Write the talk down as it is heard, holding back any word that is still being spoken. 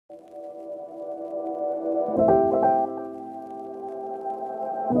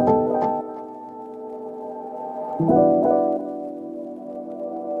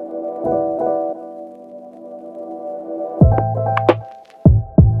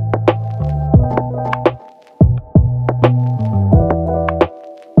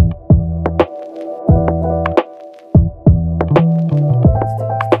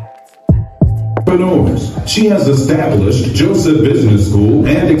She has established Joseph Business School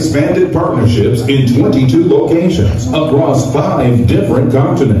and expanded partnerships in 22 locations across 5 different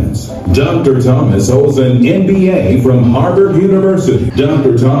continents. Dr. Thomas holds an MBA from Harvard University.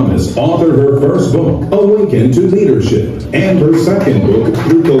 Dr. Thomas authored her first book, Awaken to Leadership, and her second book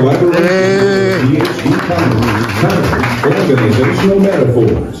through collaboration with PhD titled Organizational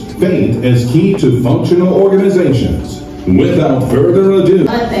Metaphors. Faith is key to functional organizations. Without further ado,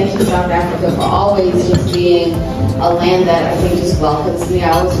 I thank you, South Africa, for always just being a land that I think just welcomes me. I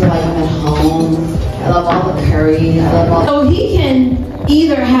always feel like I'm at home. I love all the curry. I love all. So he can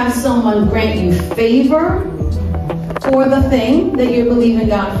either have someone grant you favor for the thing that you're believing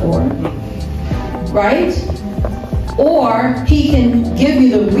God for, right? Or he can give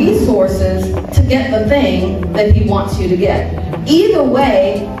you the resources to get the thing that he wants you to get. Either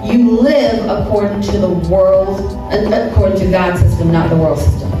way, you live according to the world, according to God's system, not the world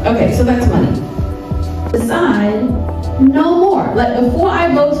system. Okay, so that's money. Decide no more. Like, before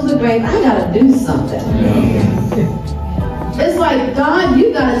I go to the grave, I gotta do something. It's like, God,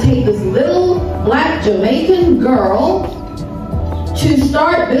 you gotta take this little black Jamaican girl to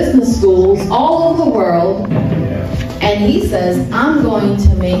start business schools all over the world, and he says, I'm going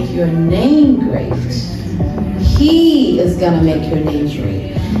to make your name great. He is going to make your name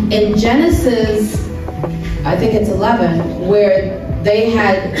great. In Genesis, I think it's 11, where they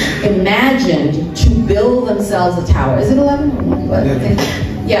had imagined to build themselves a tower. Is it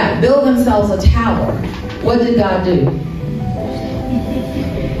 11? Yeah, build themselves a tower. What did God do?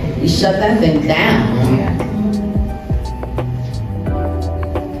 He shut that thing down.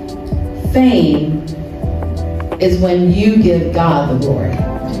 Fame is when you give God the glory.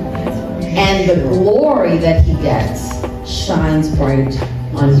 And the glory that he gets shines bright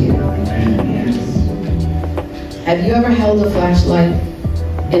on you. Have you ever held a flashlight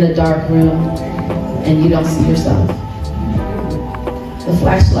in a dark room and you don't see yourself? The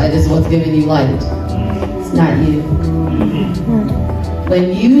flashlight is what's giving you light. It's not you.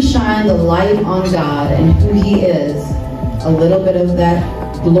 When you shine the light on God and who he is, a little bit of that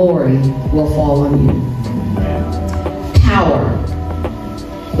glory will fall on you. Power.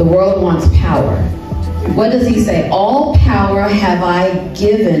 The world wants power. What does he say? All power have I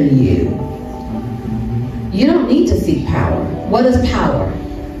given you. You don't need to seek power. What is power?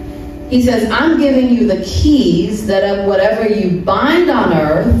 He says, I'm giving you the keys that of whatever you bind on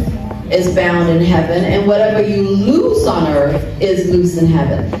earth is bound in heaven, and whatever you loose on earth is loose in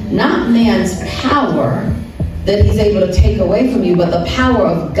heaven. Not man's power that he's able to take away from you, but the power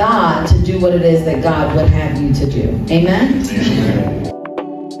of God to do what it is that God would have you to do. Amen? Amen.